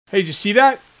Hey, did you see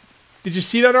that? Did you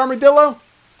see that armadillo?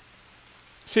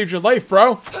 Saved your life,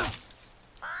 bro.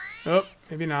 Oh,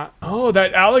 maybe not. Oh,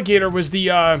 that alligator was the,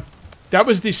 that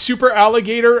was the super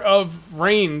alligator of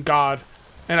rain god.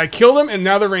 And I killed him, and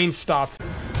now the rain stopped.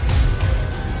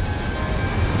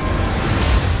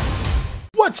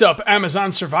 What's up,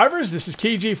 Amazon survivors? This is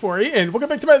KJ4A, and welcome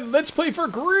back to my Let's Play for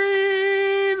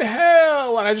Green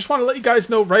Hell. And I just want to let you guys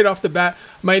know right off the bat,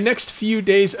 my next few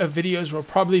days of videos will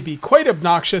probably be quite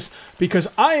obnoxious because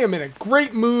I am in a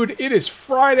great mood. It is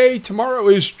Friday. Tomorrow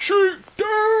is cheat day.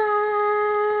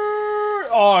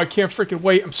 Oh, I can't freaking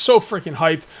wait. I'm so freaking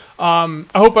hyped. I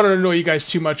hope I don't annoy you guys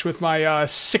too much with my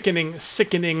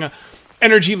sickening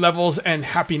energy levels and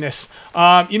happiness.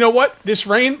 You know what? This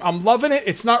rain, I'm loving it.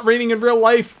 It's not raining in real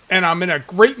life, and I'm in a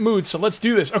great mood, so let's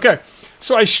do this. Okay,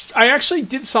 so I actually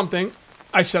did something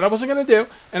I said I wasn't going to do,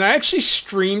 and I actually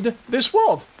streamed this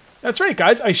world. That's right,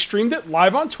 guys. I streamed it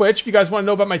live on Twitch. If you guys want to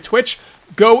know about my Twitch,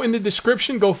 go in the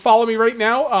description. Go follow me right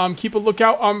now. Keep a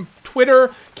lookout on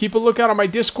Twitter. Keep a lookout on my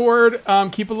Discord.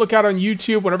 Keep a lookout on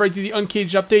YouTube. Whenever I do the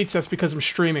Uncaged updates, that's because I'm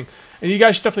streaming. And you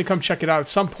guys should definitely come check it out at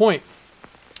some point.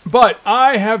 But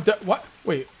I have done... What?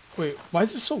 Wait. Why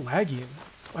is it so laggy?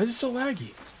 Why is it so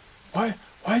laggy? Why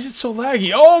is it so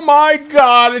laggy? Oh my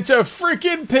god, it's a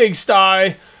freaking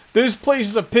pigsty. This place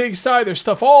is a pigsty. There's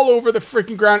stuff all over the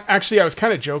freaking ground. Actually, I was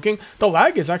kind of joking. The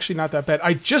lag is actually not that bad.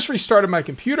 I just restarted my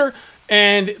computer,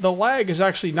 and the lag is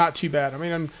actually not too bad. I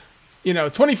mean, you know,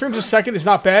 20 frames a second is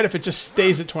not bad if it just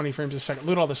stays at 20 frames a second.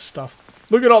 Look at all this stuff.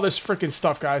 Look at all this freaking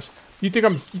stuff, guys. You think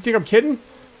I'm kidding?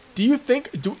 Do you think...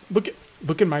 Look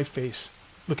at my face.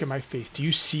 Look at my face. Do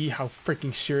you see how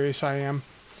freaking serious I am?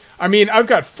 I mean, I've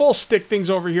got full stick things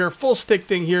over here, full stick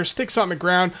thing here, sticks on the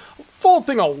ground, full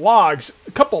thing of logs,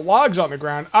 a couple logs on the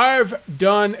ground. I've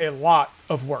done a lot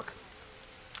of work.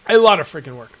 A lot of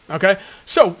freaking work, okay?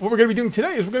 So, what we're going to be doing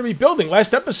today is we're going to be building.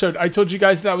 Last episode, I told you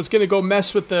guys that I was going to go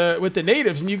mess with the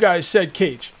natives, and you guys said,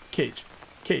 Cage,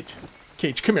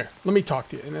 come here. Let me talk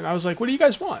to you. And then I was like, what do you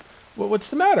guys want? What's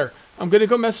the matter? I'm going to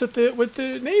go mess with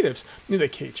the natives. And they're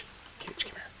like, Cage, come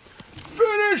here.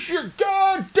 Finish your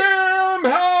goddamn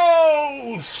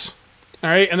house! All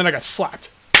right, and then I got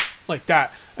slapped like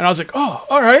that. And I was like, oh,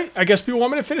 all right. I guess people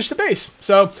want me to finish the base.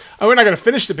 So we're not going to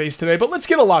finish the base today, but let's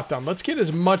get a lot done. Let's get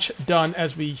as much done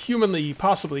as we humanly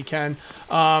possibly can,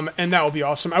 and that will be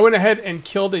awesome. I went ahead and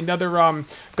killed another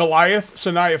Goliath,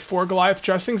 so now I have 4 Goliath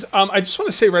dressings. I just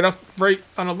want to say right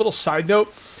on a little side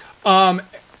note,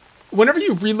 whenever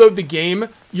you reload the game,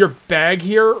 your bag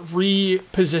here,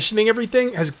 repositioning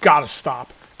everything, has got to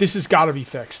stop. This has got to be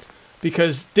fixed,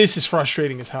 because this is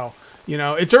frustrating as hell. You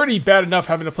know, it's already bad enough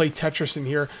having to play Tetris in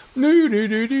here.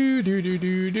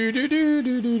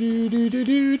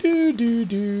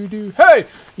 Hey!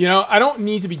 You know, I don't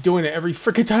need to be doing it every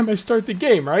freaking time I start the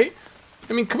game, right?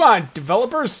 I mean, come on,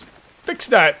 developers, fix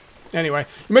that. Anyway,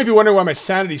 you might be wondering why my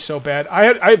sanity's so bad.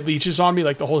 I had leeches on me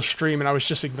like the whole stream, and I was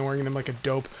just ignoring them like a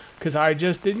dope. Because I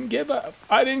just didn't give a...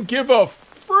 I didn't give a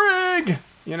frig!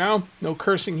 You know? No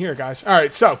cursing here, guys.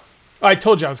 Alright, so... I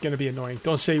told you I was going to be annoying.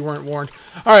 Don't say you weren't warned.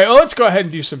 Alright, well, let's go ahead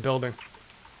and do some building.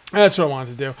 That's what I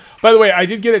wanted to do. By the way, I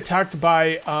did get attacked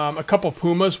by a couple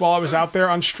pumas while I was out there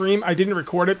on stream. I didn't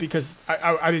record it because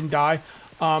I didn't die.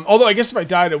 Although, I guess if I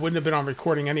died, it wouldn't have been on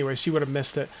recording anyway, so you would have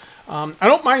missed it. I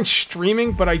don't mind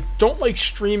streaming, but I don't like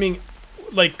streaming,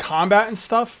 like, combat and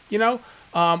stuff, you know?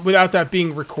 Without that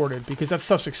being recorded, because that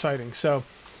stuff's exciting. So,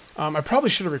 I probably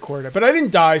should have recorded it. But I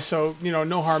didn't die, so, you know,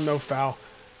 no harm, no foul.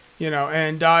 You know,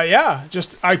 and, yeah,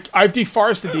 just, I've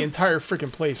deforested the entire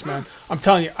freaking place, man. I'm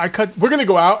telling you, we're going to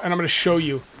go out, and I'm going to show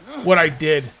you what I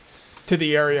did to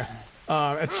the area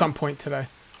at some point today.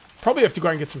 Probably have to go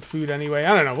out and get some food anyway.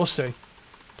 I don't know, we'll see.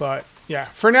 But, yeah,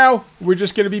 for now, we're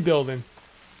just going to be building.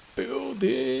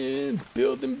 Building.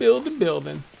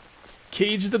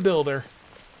 Cage the Builder.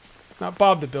 Not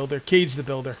Bob the Builder, Cage the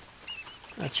Builder.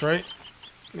 That's right.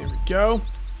 There we go.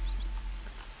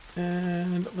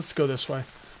 And let's go this way.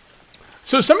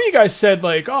 So some of you guys said,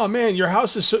 like, oh man, your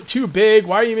house is too big.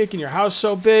 Why are you making your house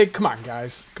so big? Come on,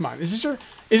 guys. Come on. Is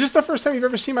this the first time you've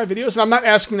ever seen my videos? And I'm not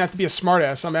asking that to be a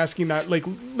smartass. I'm asking that, like,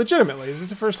 legitimately. Is this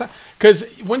the first time? Because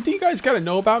one thing you guys got to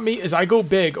know about me is I go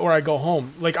big or I go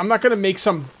home. Like, I'm not going to make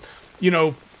some, you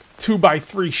know,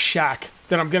 2x3 shack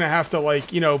that I'm going to have to,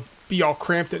 like, you know, be all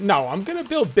cramped. No, I'm going to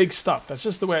build big stuff. That's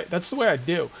just the way I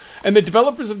do. And the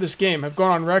developers of this game have gone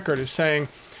on record as saying,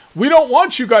 we don't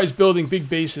want you guys building big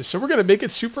bases, so we're going to make it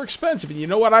super expensive. And you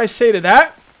know what I say to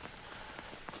that?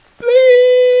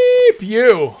 Bleep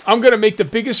you. I'm going to make the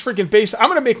biggest freaking base. I'm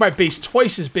going to make my base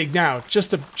twice as big now,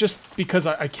 just because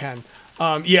I can.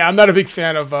 Yeah, I'm not a big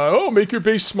fan of, oh, make your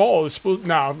base small.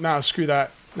 No, screw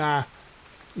that. Nah,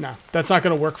 that's not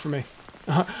gonna work for me.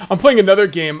 I'm playing another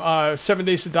game, 7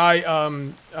 Days to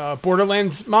Die,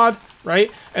 Borderlands mod,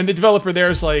 right? And the developer there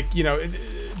is like, you know,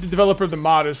 the developer of the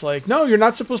mod is like, no, you're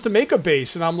not supposed to make a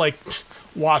base. And I'm like,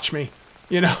 watch me.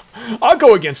 You know, I'll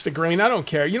go against the grain. I don't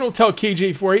care. You don't tell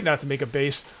KJ48 not to make a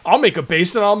base. I'll make a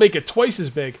base and I'll make it twice as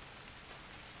big.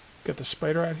 Got the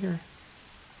spider out here.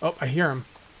 Oh, I hear him.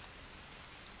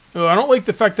 Oh, I don't like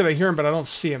the fact that I hear him, but I don't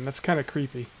see him. That's kind of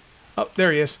creepy. Oh,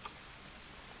 there he is.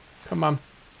 Come on.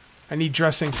 I need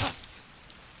dressing.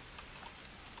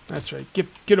 That's right.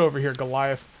 Get over here,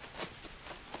 Goliath.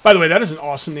 By the way, that is an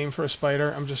awesome name for a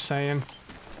spider. I'm just saying.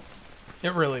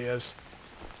 It really is.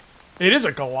 It is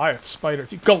a Goliath spider.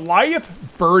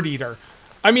 Goliath bird eater.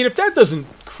 I mean, if that doesn't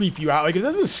creep you out, like if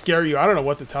that doesn't scare you, I don't know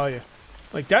what to tell you.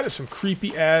 Like that is some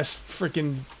creepy ass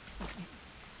freaking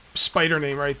spider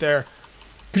name right there.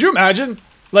 Could you imagine?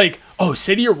 Like, oh,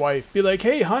 say to your wife, be like,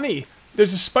 "Hey, honey,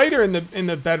 there's a spider in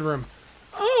the bedroom."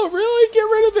 Oh, really? Get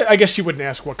rid of it. I guess she wouldn't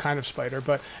ask what kind of spider,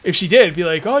 but if she did, be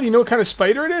like, "Oh, do you know what kind of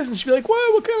spider it is?" And she'd be like,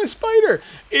 What kind of spider?"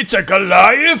 "It's a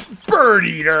Goliath bird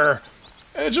eater."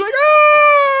 And she's like,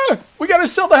 "Ah, we gotta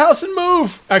sell the house and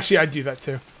move." Actually, I do that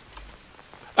too.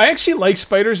 I actually like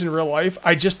spiders in real life.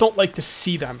 I just don't like to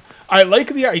see them. I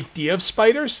like the idea of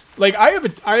spiders. Like I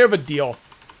have a deal.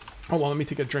 Oh well, let me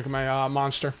take a drink of my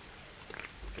Monster.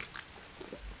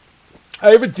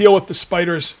 I have a deal with the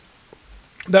spiders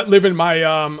that live in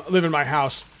my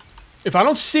house. If I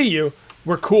don't see you,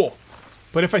 we're cool.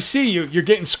 But if I see you, you're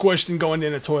getting squished and going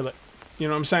in a toilet. You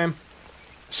know what I'm saying?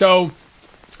 So,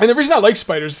 and the reason I like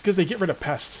spiders is because they get rid of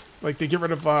pests. Like they get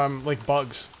rid of like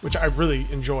bugs, which I really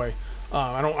enjoy.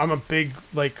 I'm a big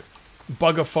like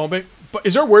bugophobic. But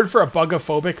is there a word for a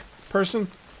bugophobic person?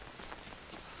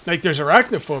 Like there's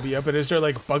arachnophobia, but is there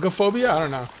like bugophobia? I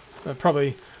don't know.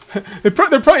 Probably. There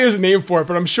probably is a name for it,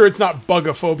 but I'm sure it's not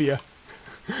bugophobia.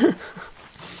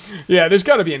 Yeah, there's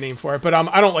got to be a name for it, but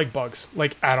I don't like bugs,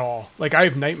 like, at all. Like, I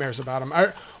have nightmares about them.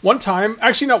 One time,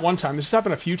 actually not one time, this has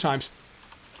happened a few times.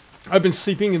 I've been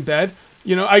sleeping in bed.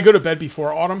 You know, I go to bed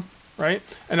before autumn, right?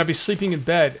 And I'll be sleeping in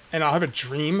bed, and I'll have a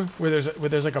dream where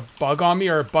there's like a bug on me,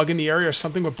 or a bug in the area, or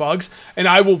something with bugs, and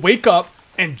I will wake up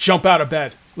and jump out of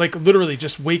bed. Like, literally,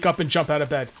 just wake up and jump out of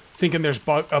bed, thinking there's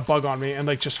a bug on me, and,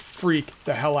 like, just freak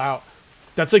the hell out.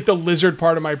 That's, like, the lizard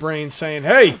part of my brain saying,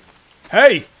 hey,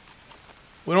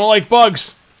 we don't like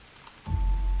bugs. You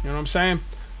know what I'm saying?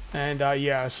 And,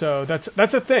 yeah, so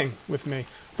that's a thing with me.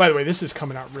 By the way, this is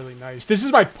coming out really nice. This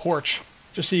is my porch,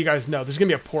 just so you guys know. There's going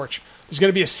to be a porch. There's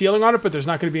going to be a ceiling on it, but there's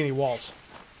not going to be any walls.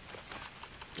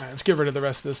 All right, let's get rid of the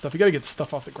rest of this stuff. We got to get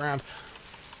stuff off the ground.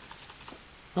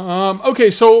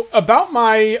 Okay, so about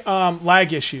my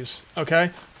lag issues,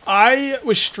 okay? I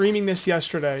was streaming this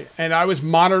yesterday, and I was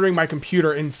monitoring my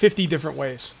computer in 50 different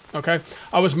ways, okay?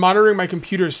 I was monitoring my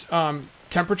computer's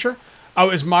temperature. I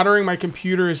was monitoring my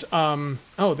computer's...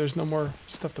 oh, there's no more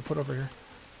stuff to put over here.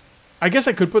 I guess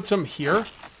I could put some here,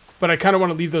 but I kind of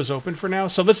want to leave those open for now,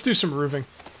 so let's do some roofing.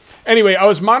 Anyway, I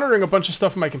was monitoring a bunch of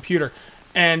stuff on my computer,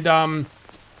 and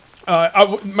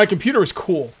my computer was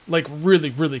cool, like really,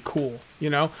 really cool, you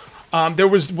know? There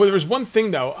was one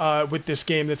thing, though, with this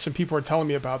game that some people were telling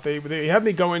me about. They had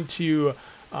me go into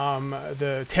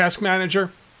the task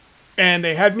manager, and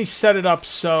they had me set it up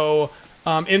so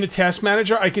in the task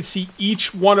manager, I could see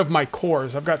each one of my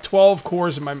cores. I've got 12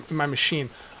 cores in my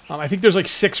machine. I think there's like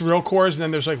 6 real cores, and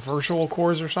then there's like virtual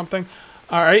cores or something.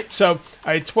 All right, so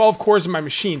I had 12 cores in my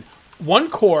machine. One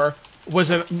core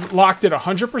was locked at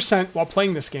 100% while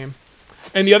playing this game,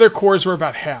 and the other cores were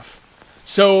about half.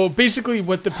 So basically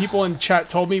what the people in chat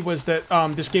told me was that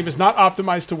this game is not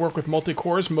optimized to work with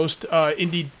multi-cores. Most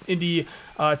indie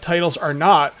titles are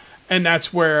not, and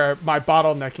that's where my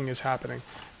bottlenecking is happening.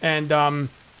 And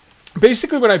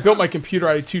basically when I built my computer,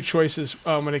 I had 2 choices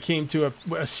when it came to a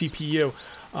CPU.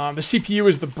 The CPU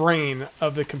is the brain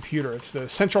of the computer. It's the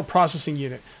central processing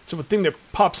unit. It's a thing that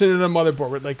pops into the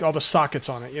motherboard with like all the sockets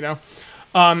on it, you know?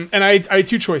 And I had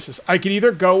 2 choices. I could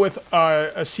either go with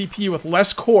a CPU with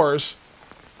less cores,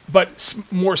 but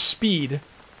more speed,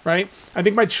 right? I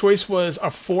think my choice was a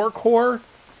 4-core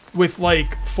with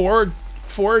like 4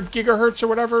 gigahertz or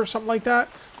whatever, something like that.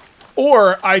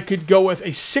 Or I could go with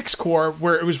a 6-core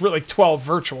where it was really like 12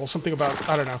 virtual, something about,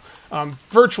 I don't know,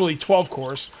 virtually 12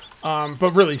 cores,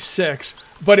 but really 6.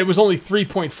 But it was only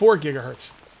 3.4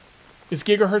 gigahertz. Is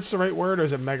gigahertz the right word, or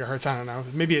is it megahertz? I don't know.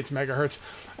 Maybe it's megahertz.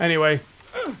 Anyway,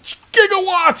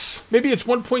 gigawatts! Maybe it's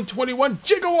 1.21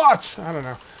 gigawatts! I don't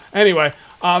know. Anyway,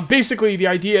 Basically, the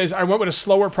idea is I went with a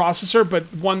slower processor,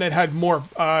 but one that had more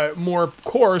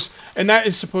cores, and that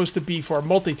is supposed to be for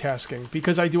multitasking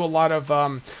because I do a lot of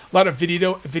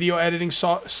video editing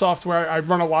software. I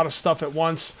run a lot of stuff at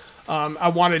once. I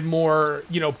wanted more,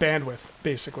 bandwidth,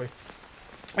 basically.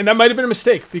 And that might have been a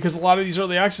mistake because a lot of these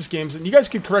early access games, and you guys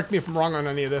could correct me if I'm wrong on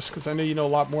any of this because I know you know a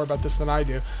lot more about this than I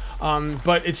do.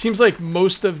 But it seems like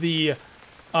most of the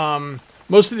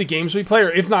games we play, or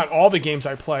if not all the games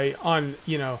I play on,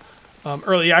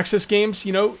 early access games,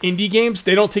 indie games,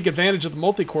 they don't take advantage of the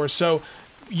multi-core. So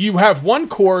you have one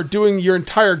core doing your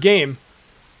entire game,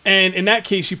 and in that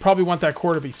case, you probably want that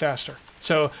core to be faster.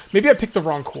 So maybe I picked the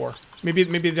wrong core. Maybe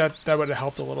that would have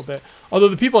helped a little bit. Although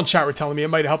the people in chat were telling me it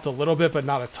might have helped a little bit, but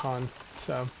not a ton.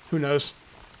 So who knows?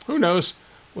 Who knows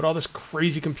with all this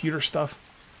crazy computer stuff.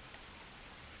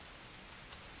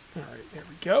 All right, there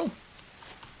we go.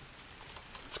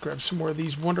 Let's grab some more of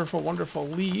these wonderful, wonderful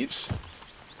leaves.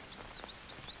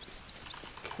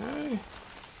 Okay.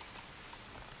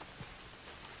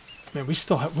 Man, we're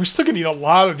still gonna need a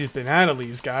lot of these banana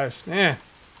leaves, guys. Man,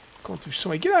 going through so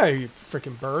many. Get out of here, you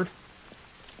freaking bird.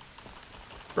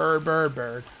 Bird.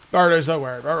 Bird is the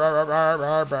word.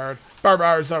 Bird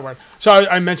is the word. So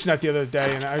I mentioned that the other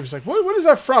day, and I was like, what is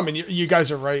that from? And you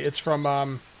guys are right. It's from,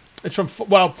 well,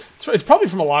 it's probably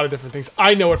from a lot of different things.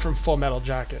 I know it from Full Metal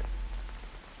Jacket.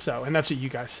 So, and that's what you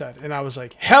guys said. And I was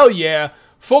like, hell yeah,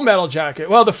 Full Metal Jacket.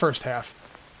 Well, the first half.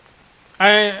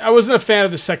 I wasn't a fan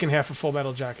of the second half of Full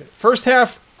Metal Jacket. First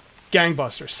half,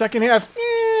 gangbuster. Second half,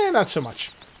 not so much.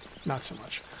 Not so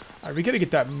much. All right, we got to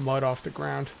get that mud off the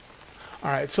ground. All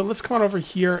right, so let's come on over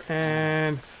here,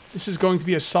 and this is going to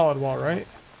be a solid wall, right?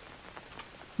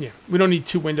 Yeah, we don't need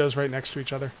two windows right next to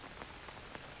each other.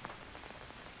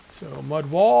 So, mud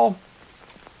wall.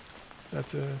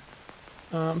 That's a...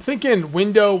 I'm thinking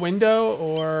window,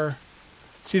 or...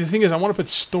 See, the thing is, I want to put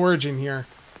storage in here.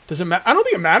 Does it matter? I don't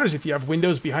think it matters if you have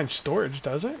windows behind storage,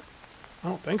 does it? I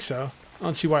don't think so. I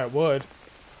don't see why it would.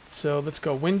 So, let's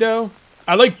go window.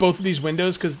 I like both of these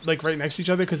windows, because like right next to each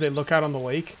other, because they look out on the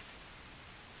lake.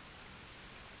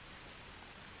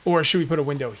 Or should we put a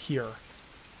window here?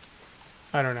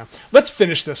 I don't know. Let's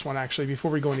finish this one, actually,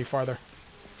 before we go any farther.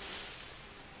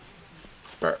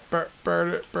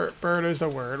 Bird is the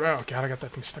word. Oh, God, I got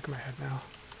that thing stuck in my head now.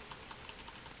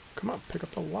 Come on, pick up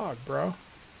the log, bro.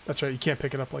 That's right, you can't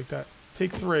pick it up like that.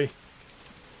 Take 3.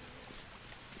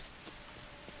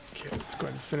 Okay, let's go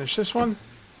ahead and finish this one.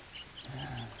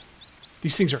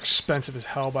 These things are expensive as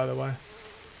hell, by the way.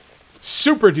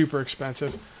 Super duper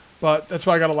expensive. But that's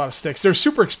why I got a lot of sticks. They're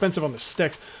super expensive on the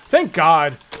sticks. Thank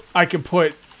God I can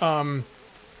put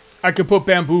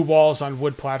bamboo walls on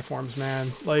wood platforms,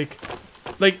 man. Like,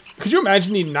 could you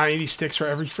imagine needing 90 sticks for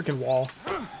every freaking wall?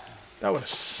 That would have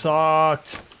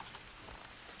sucked.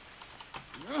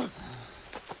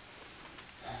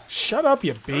 Shut up,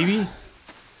 you baby.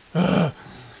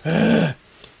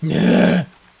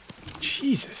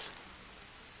 Jesus.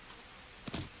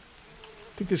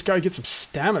 I think this guy gets some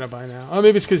stamina by now. Oh,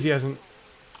 maybe it's because he hasn't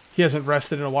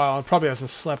rested in a while. And probably hasn't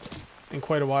slept in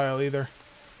quite a while either.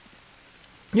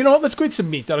 You know what? Let's go eat some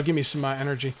meat. That'll give me some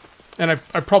energy. And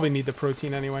I probably need the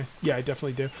protein anyway. Yeah, I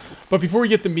definitely do. But before we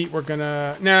get the meat, we're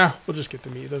gonna... Nah, we'll just get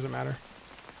the meat. It doesn't matter.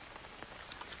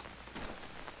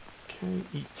 Okay,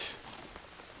 eat.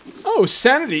 Oh,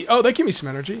 sanity. Oh, that gave me some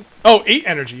energy. Oh, 8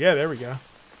 energy. Yeah, there we go.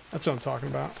 That's what I'm talking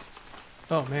about.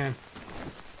 Oh, man.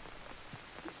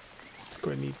 Let's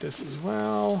go ahead and eat this as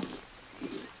well.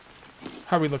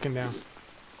 How are we looking now?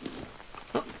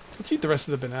 Oh, let's eat the rest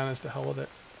of the bananas. To hell with it.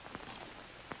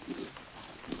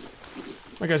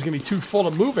 My guy's going to be too full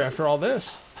to move after all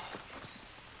this.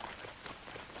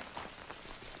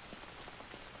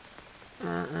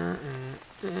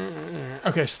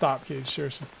 Okay, stop, Cage.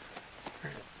 Seriously.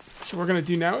 Alright. So what we're going to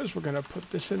do now is we're going to put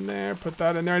this in there, put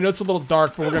that in there. I know it's a little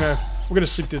dark, but we're gonna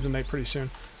sleep through the night pretty soon.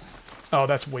 Oh,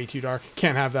 that's way too dark.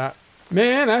 Can't have that.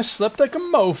 Man, I slept like a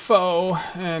mofo.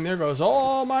 And there goes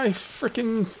all my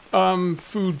freaking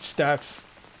food stats.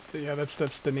 Yeah,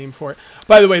 that's the name for it.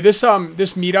 By the way,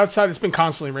 this meat outside, it's been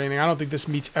constantly raining. I don't think this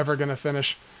meat's ever gonna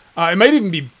finish. It might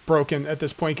even be broken at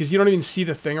this point because you don't even see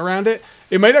the thing around it.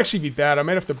 It might actually be bad. I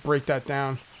might have to break that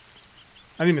down.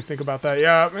 I didn't even think about that.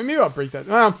 Yeah, maybe I'll break that.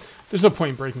 Well, there's no point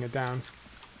in breaking it down.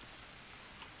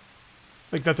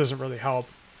 Like, that doesn't really help.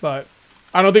 But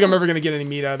I don't think I'm ever going to get any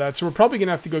meat out of that. So we're probably going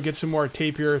to have to go get some more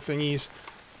tapir thingies.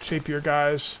 Tapir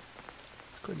guys.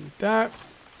 Let's go and eat that.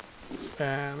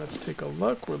 And let's take a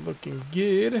look. We're looking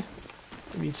good.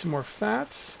 We need some more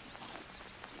fats.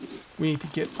 We need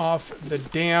to get off the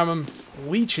damn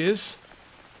leeches.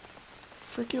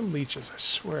 Freaking leeches, I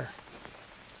swear.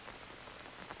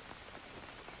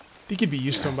 think he'd be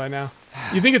used to them by now.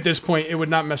 You think at this point it would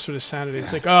not mess with his sanity.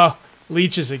 It's like, oh,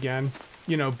 leeches again.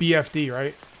 You know, BFD,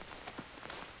 right?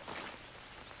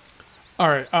 All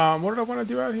right, what did I want to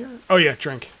do out here? Oh, yeah,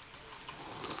 drink.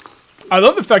 I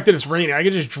love the fact that it's raining. I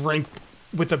can just drink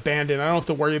with abandon. I don't have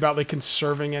to worry about, like,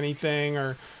 conserving anything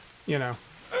or, you know.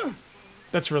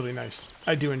 That's really nice.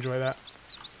 I do enjoy that.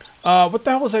 What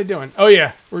the hell was I doing? Oh,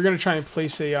 yeah, we're going to try and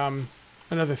place a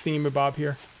another thingamabob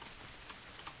here.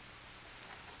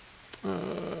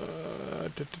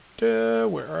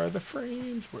 Where are the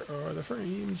frames? Where are the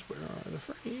frames? Where are the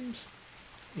frames?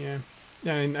 Yeah.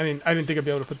 Yeah, I didn't think I'd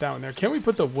be able to put that one there. Can we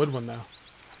put the wood one, though?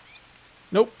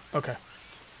 Nope. Okay.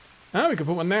 Now we can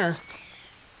put one there.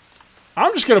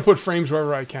 I'm just going to put frames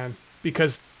wherever I can.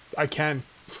 Because I can.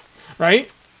 Right?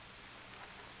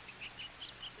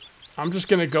 I'm just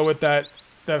going to go with that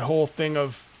whole thing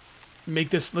of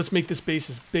let's make this base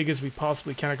as big as we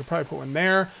possibly can. I could probably put one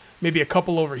there. Maybe a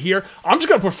couple over here. I'm just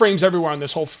going to put frames everywhere on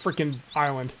this whole freaking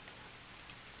island.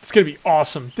 It's going to be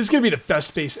awesome. This is going to be the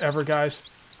best base ever, guys.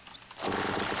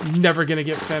 It's never going to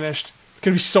get finished. It's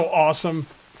going to be so awesome.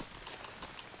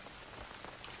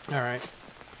 Alright.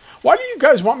 Why do you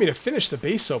guys want me to finish the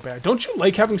base so bad? Don't you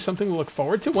like having something to look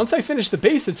forward to? Once I finish the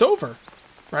base, it's over.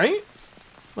 Right?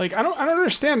 Like, I don't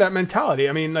understand that mentality.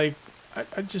 I mean, like,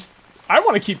 I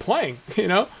want to keep playing, you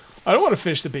know? I don't want to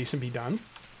finish the base and be done.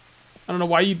 I don't know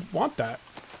why you'd want that.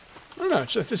 I don't know.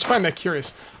 Just find that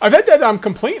curious. I've had that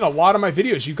complaint in a lot of my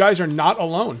videos. You guys are not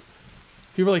alone.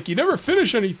 People are like, you never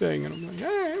finish anything. And I'm like, all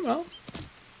right, well.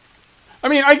 I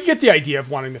mean, I get the idea of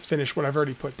wanting to finish what I've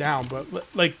already put down, but,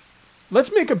 like,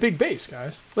 let's make a big base,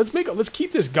 guys. Let's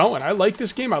keep this going. I like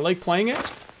this game. I like playing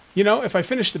it. You know, if I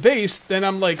finish the base, then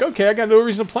I'm like, okay, I got no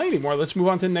reason to play anymore. Let's move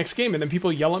on to the next game. And then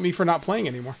people yell at me for not playing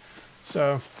anymore.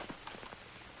 So,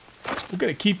 we're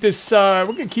going to keep this,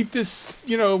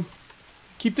 you know,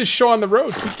 keep this show on the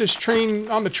road. Keep this train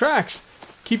on the tracks.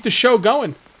 Keep the show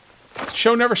going. The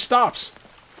show never stops.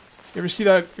 You ever see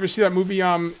that movie,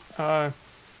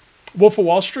 Wolf of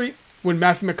Wall Street? When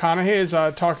Matthew McConaughey is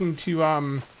talking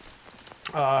to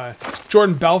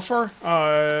Jordan Belfort.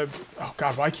 Oh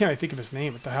God, why can't I think of his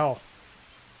name? What the hell?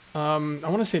 I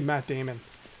want to say Matt Damon.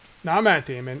 Not Matt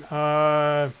Damon.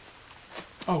 Oh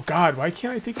God, why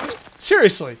can't I think of it?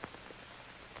 Seriously.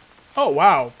 Oh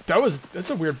wow, that's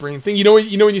a weird brain thing. You know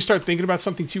when you start thinking about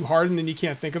something too hard and then you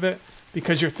can't think of it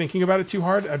because you're thinking about it too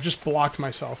hard? I've just blocked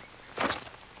myself.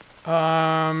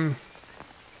 Oh,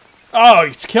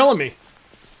 it's killing me.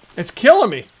 It's killing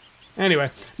me.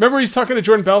 Anyway, remember he's talking to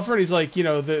Jordan Belfort and he's like, you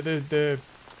know, the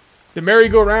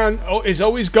merry-go-round is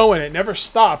always going. It never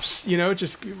stops. You know, it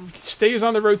just stays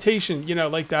on the rotation, you know,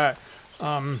 like that.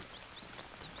 God,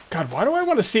 why do I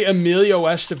want to say Emilio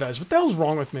Estevez? What the hell's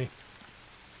wrong with me?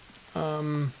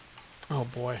 Oh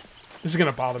boy. This is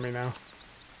going to bother me now.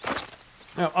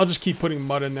 I'll just keep putting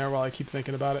mud in there while I keep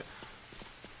thinking about it.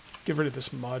 Get rid of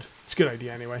this mud. It's a good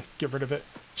idea anyway. Get rid of it.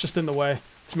 It's just in the way.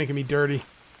 It's making me dirty.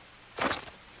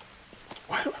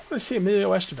 Why do I want to say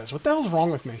Emilio Estevez? What the hell's wrong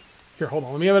with me? Here, hold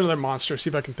on. Let me have another monster. See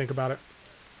if I can think about it.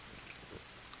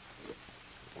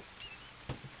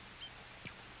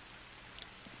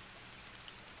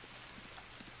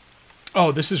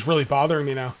 Oh, this is really bothering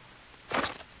me now.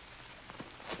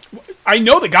 I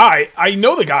know the guy.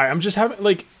 I'm just having,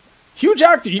 like, huge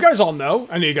actor. You guys all know.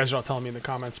 I know you guys are all telling me in the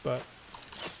comments, but...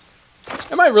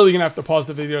 Am I really going to have to pause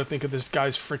the video to think of this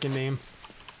guy's freaking name?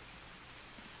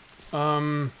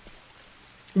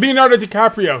 Leonardo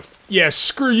DiCaprio. Yeah,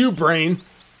 screw you, brain.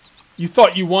 You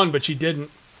thought you won, but you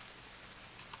didn't.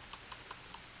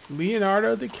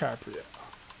 Leonardo DiCaprio.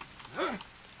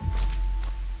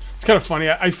 It's kind of funny.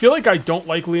 I feel like I don't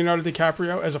like Leonardo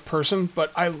DiCaprio as a person,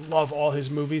 but I love all his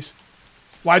movies.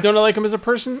 Why don't I like him as a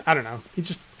person? I don't know. He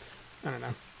just... I don't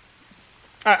know.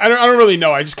 I don't really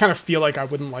know. I just kind of feel like I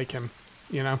wouldn't like him,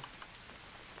 you know?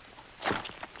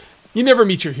 You never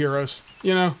meet your heroes,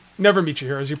 you know? Never meet your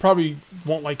heroes. You probably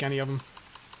won't like any of them.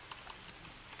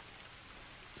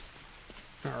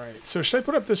 Alright, so should I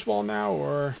put up this wall now,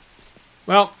 or...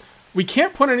 Well, we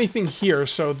can't put anything here,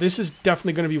 so this is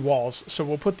definitely going to be walls. So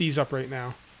we'll put these up right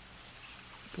now.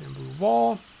 Bamboo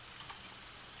wall.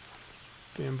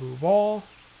 Bamboo wall.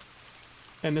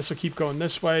 And this will keep going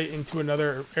this way into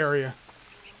another area.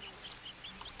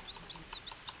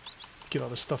 Let's get all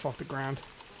this stuff off the ground.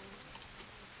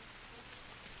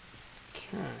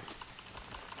 Okay.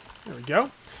 There we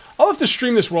go. I'll have to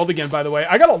stream this world again, by the way.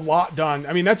 I got a lot done.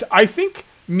 I mean, I think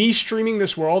me streaming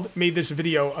this world made this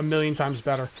video 1,000,000 times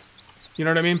better. You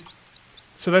know what I mean?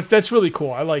 So that's really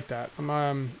cool. I like that. I'm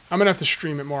gonna have to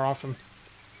stream it more often.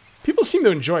 People seem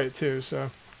to enjoy it too, so.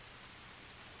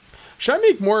 Should I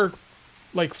make more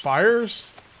like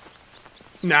fires?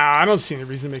 Nah, I don't see any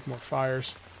reason to make more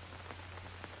fires.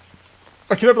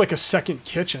 I could have like a second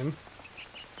kitchen.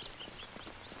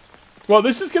 Well,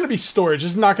 this is going to be storage.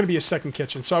 This is not going to be a second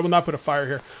kitchen, so I will not put a fire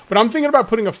here. But I'm thinking about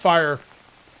putting a fire,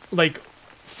 like,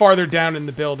 farther down in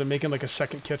the build and making, like, a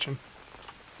second kitchen.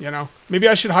 You know? Maybe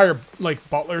I should hire, like,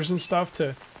 butlers and stuff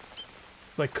to,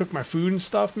 like, cook my food and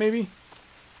stuff, maybe?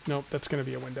 Nope, that's going to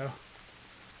be a window.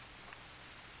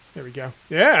 There we go.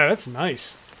 Yeah, that's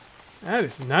nice. That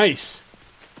is nice.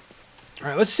 All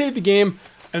right, let's save the game,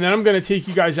 and then I'm going to take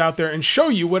you guys out there and show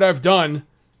you what I've done,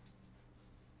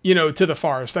 you know, to the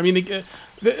forest. I mean,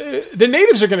 the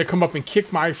natives are going to come up and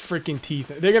kick my freaking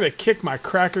teeth in. They're going to kick my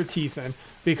cracker teeth in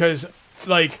because,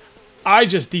 like, I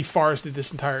just deforested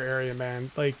this entire area,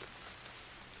 man. Like,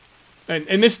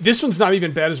 and this one's not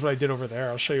even bad as what I did over there.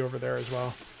 I'll show you over there as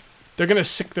well. They're going to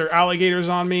sick their alligators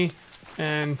on me,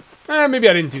 and maybe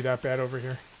I didn't do that bad over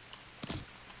here.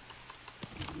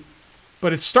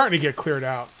 But it's starting to get cleared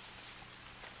out.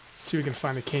 See if we can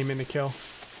find a caiman to kill.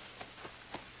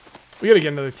 We gotta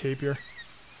get another tapir.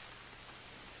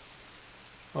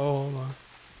 Oh, hold on.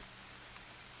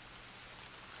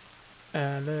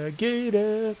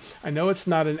 Alligator. I know it's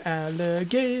not an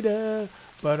alligator,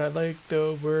 but I like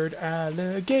the word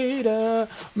alligator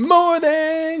more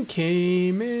than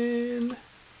caiman.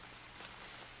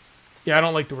 Yeah, I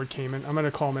don't like the word caiman. I'm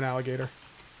gonna call him an alligator.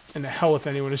 And the hell with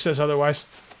anyone who says otherwise.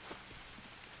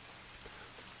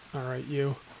 Alright,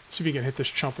 you. See if you can hit this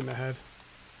chump in the head.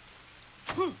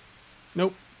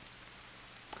 Nope.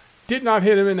 Did not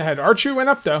hit him in the head. Archery went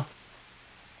up, though.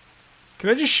 Can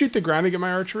I just shoot the ground to get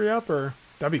my archery up? Or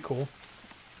that'd be cool.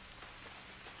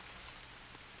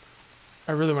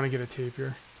 I really want to get a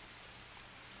tapir.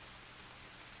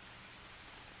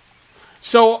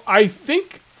 So, I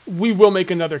think we will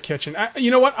make another kitchen.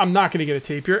 You know what? I'm not going to get a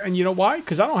tapir. And you know why?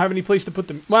 Because I don't have any place to put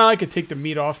the... Well, I could take the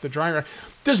meat off the drying rack.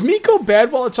 Does meat go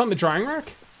bad while it's on the drying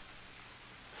rack?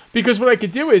 Because what I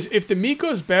could do is, if the meat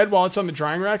goes bad while it's on the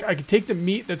drying rack, I could take the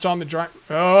meat that's on the drying...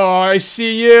 Oh, I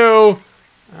see you.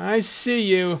 I see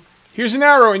you. Here's an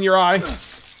arrow in your eye.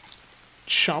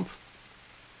 Chump.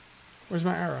 Where's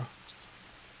my arrow?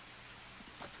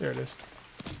 There it is.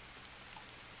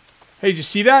 Hey, did you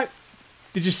see that?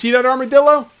 Did you see that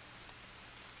armadillo?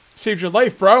 Saved your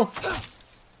life, bro.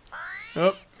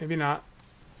 Oh, maybe not.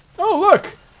 Oh,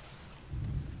 look.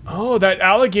 Oh, that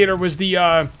alligator was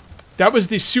the... That was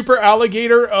the super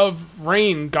alligator of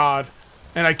rain god.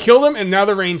 And I killed him, and now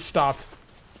the rain stopped.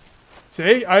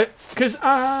 See? Because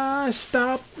I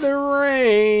stopped the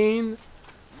rain.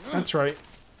 That's right.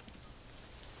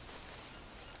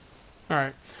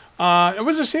 Alright. What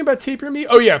was I saying about tapir meat?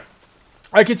 Oh, yeah.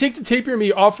 I could take the tapir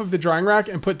meat off of the drying rack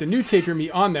and put the new tapir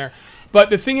meat on there. But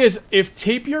the thing is, if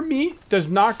tapir meat does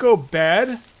not go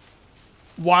bad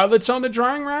while it's on the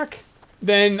drying rack,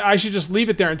 then I should just leave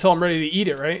it there until I'm ready to eat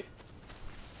it, right?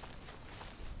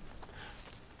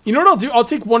 You know what I'll do? I'll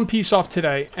take one piece off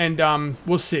today, and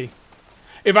we'll see.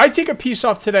 If I take a piece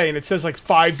off today and it says like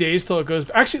 5 days till it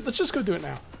goes... Actually, let's just go do it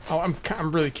now. Oh,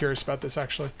 I'm really curious about this,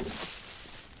 actually.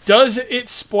 Does it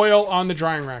spoil on the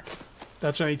drying rack?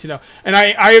 That's what I need to know. And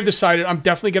I have decided I'm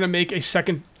definitely going to make a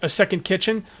second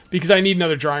kitchen because I need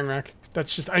another drying rack.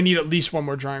 That's just... I need at least one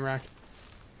more drying rack.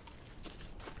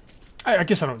 I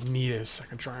guess I don't need a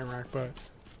second drying rack, but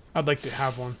I'd like to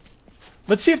have one.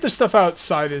 Let's see if the stuff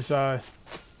outside is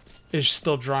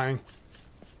still drying.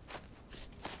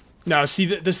 No, see,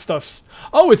 this stuff's...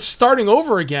 Oh, it's starting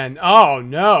over again. Oh,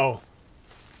 no.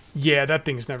 Yeah, that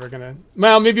thing's never gonna...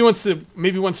 Well, maybe once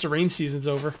the rain season's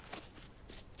over.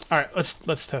 All right,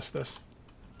 let's test this.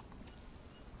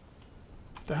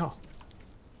 What the hell?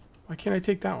 Why can't I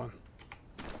take that one?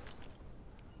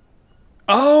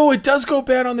 Oh, it does go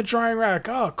bad on the drying rack.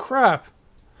 Oh, crap.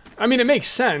 I mean, it makes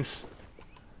sense.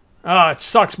 Ah, it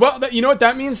sucks. Well, you know what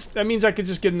that means? That means I could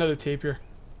just get another tapir.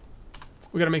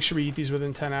 We gotta make sure we eat these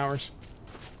within 10 hours.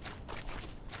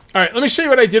 Alright, let me show you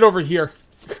what I did over here.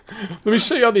 Let me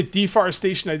show you all the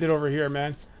deforestation I did over here,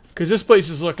 man. Because this place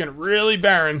is looking really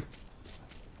barren.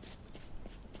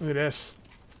 Look at this.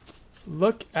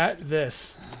 Look at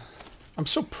this. I'm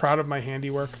so proud of my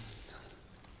handiwork.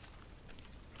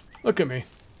 Look at me.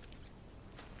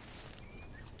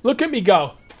 Look at me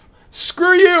go.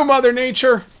 Screw you, Mother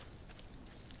Nature.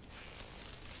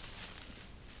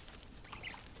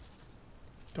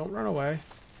 Don't run away.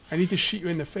 I need to shoot you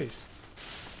in the face.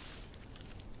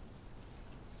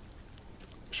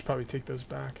 I should probably take those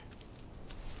back.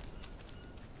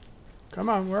 Come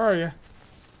on, where are you?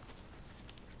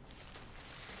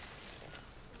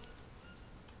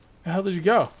 The hell did you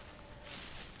go?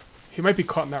 He might be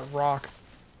caught in that rock.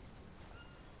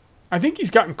 I think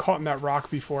he's gotten caught in that rock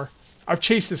before. I've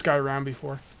chased this guy around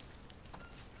before.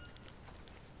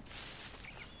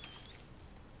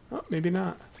 Oh, maybe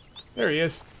not. There he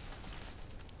is.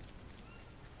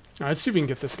 All right, let's see if we can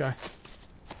get this guy.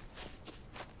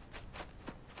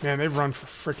 Man, they run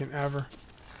for freaking ever.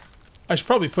 I should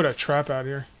probably put a trap out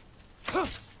here.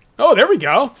 Oh, there we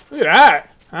go. Look at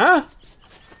that. Huh?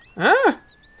 Huh?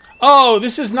 Oh,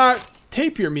 this is not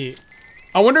tapir meat.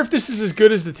 I wonder if this is as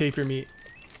good as the tapir meat.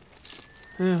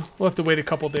 We'll have to wait a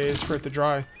couple days for it to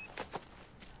dry.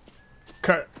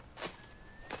 Cabra?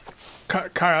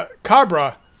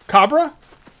 Cabra? Cabra?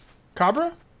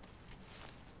 I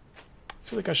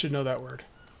feel like I should know that word.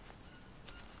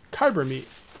 Cabra meat.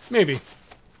 Maybe.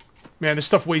 Man, this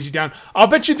stuff weighs you down. I'll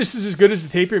bet you this is as good as the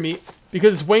tapir meat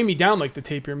because it's weighing me down like the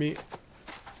tapir meat.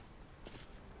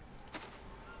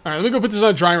 Alright, let me go put this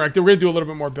on a drying rack. Then we're going to do a little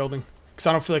bit more building because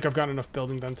I don't feel like I've gotten enough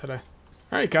building done today.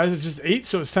 Alright, guys, it's just 8,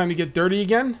 so it's time to get dirty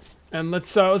again. And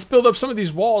let's build up some of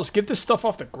these walls. Get this stuff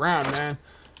off the ground, man.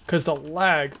 Because the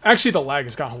lag... Actually, the lag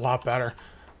has gotten a lot better.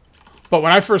 But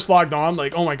when I first logged on,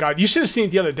 like, oh my god. You should have seen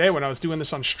it the other day when I was doing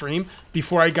this on stream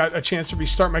before I got a chance to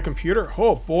restart my computer.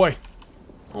 Oh, boy.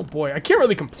 Oh, boy. I can't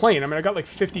really complain. I mean, I got like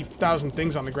 50,000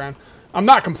 things on the ground. I'm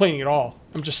not complaining at all.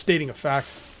 I'm just stating a fact.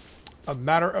 A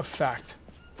matter of fact.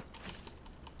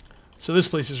 So this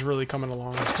place is really coming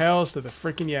along. Hells to the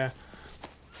freaking yeah.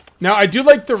 Now, I do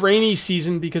like the rainy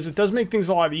season because it does make things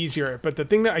a lot easier. But the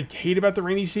thing that I hate about the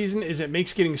rainy season is it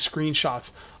makes getting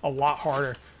screenshots a lot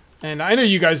harder. And I know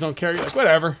you guys don't care. You're like,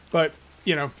 whatever. But,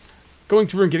 you know, going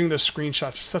through and getting those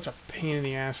screenshots is such a pain in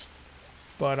the ass.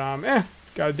 But,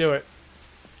 gotta do it.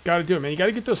 Gotta do it, man. You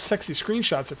gotta get those sexy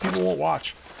screenshots that people won't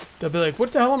watch. They'll be like,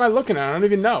 what the hell am I looking at? I don't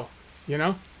even know. You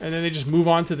know? And then they just move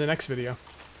on to the next video.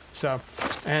 So,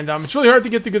 and it's really hard to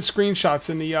get the good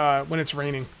screenshots in the when it's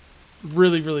raining.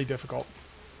 Really, really difficult.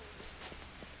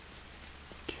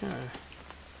 Okay.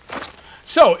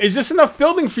 So, is this enough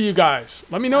building for you guys?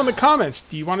 Let me know in the comments.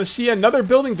 Do you want to see another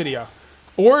building video?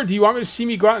 Or do you want me to see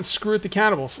me go out and screw with the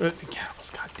cannibals? The cannibals,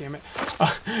 god damn it.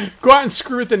 Go out and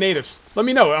screw with the natives. Let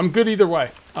me know. I'm good either way.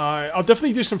 I'll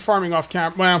definitely do some farming off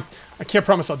camera. Well, I can't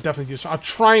promise I'll definitely do some. I'll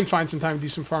try and find some time to do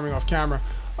some farming off camera.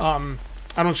 I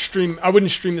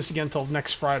wouldn't stream this again until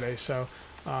next Friday, so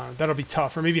that'll be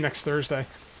tough. Or maybe next Thursday.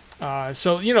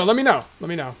 So, you know, let me know. Let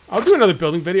me know. I'll do another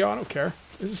building video. I don't care.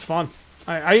 This is fun.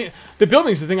 The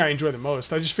building's the thing I enjoy the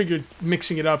most. I just figured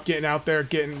mixing it up, getting out there,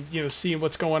 getting, you know, seeing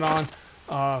what's going on,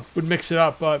 would mix it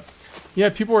up. But, yeah,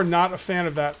 people were not a fan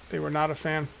of that. They were not a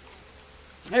fan.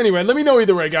 Anyway, let me know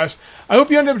either way, guys. I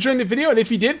hope you ended up enjoying the video, and if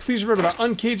you did, please remember to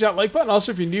uncage that like button.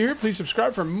 Also, if you're new here, please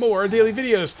subscribe for more daily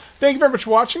videos. Thank you very much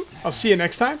for watching. I'll see you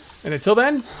next time, and until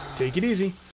then, take it easy.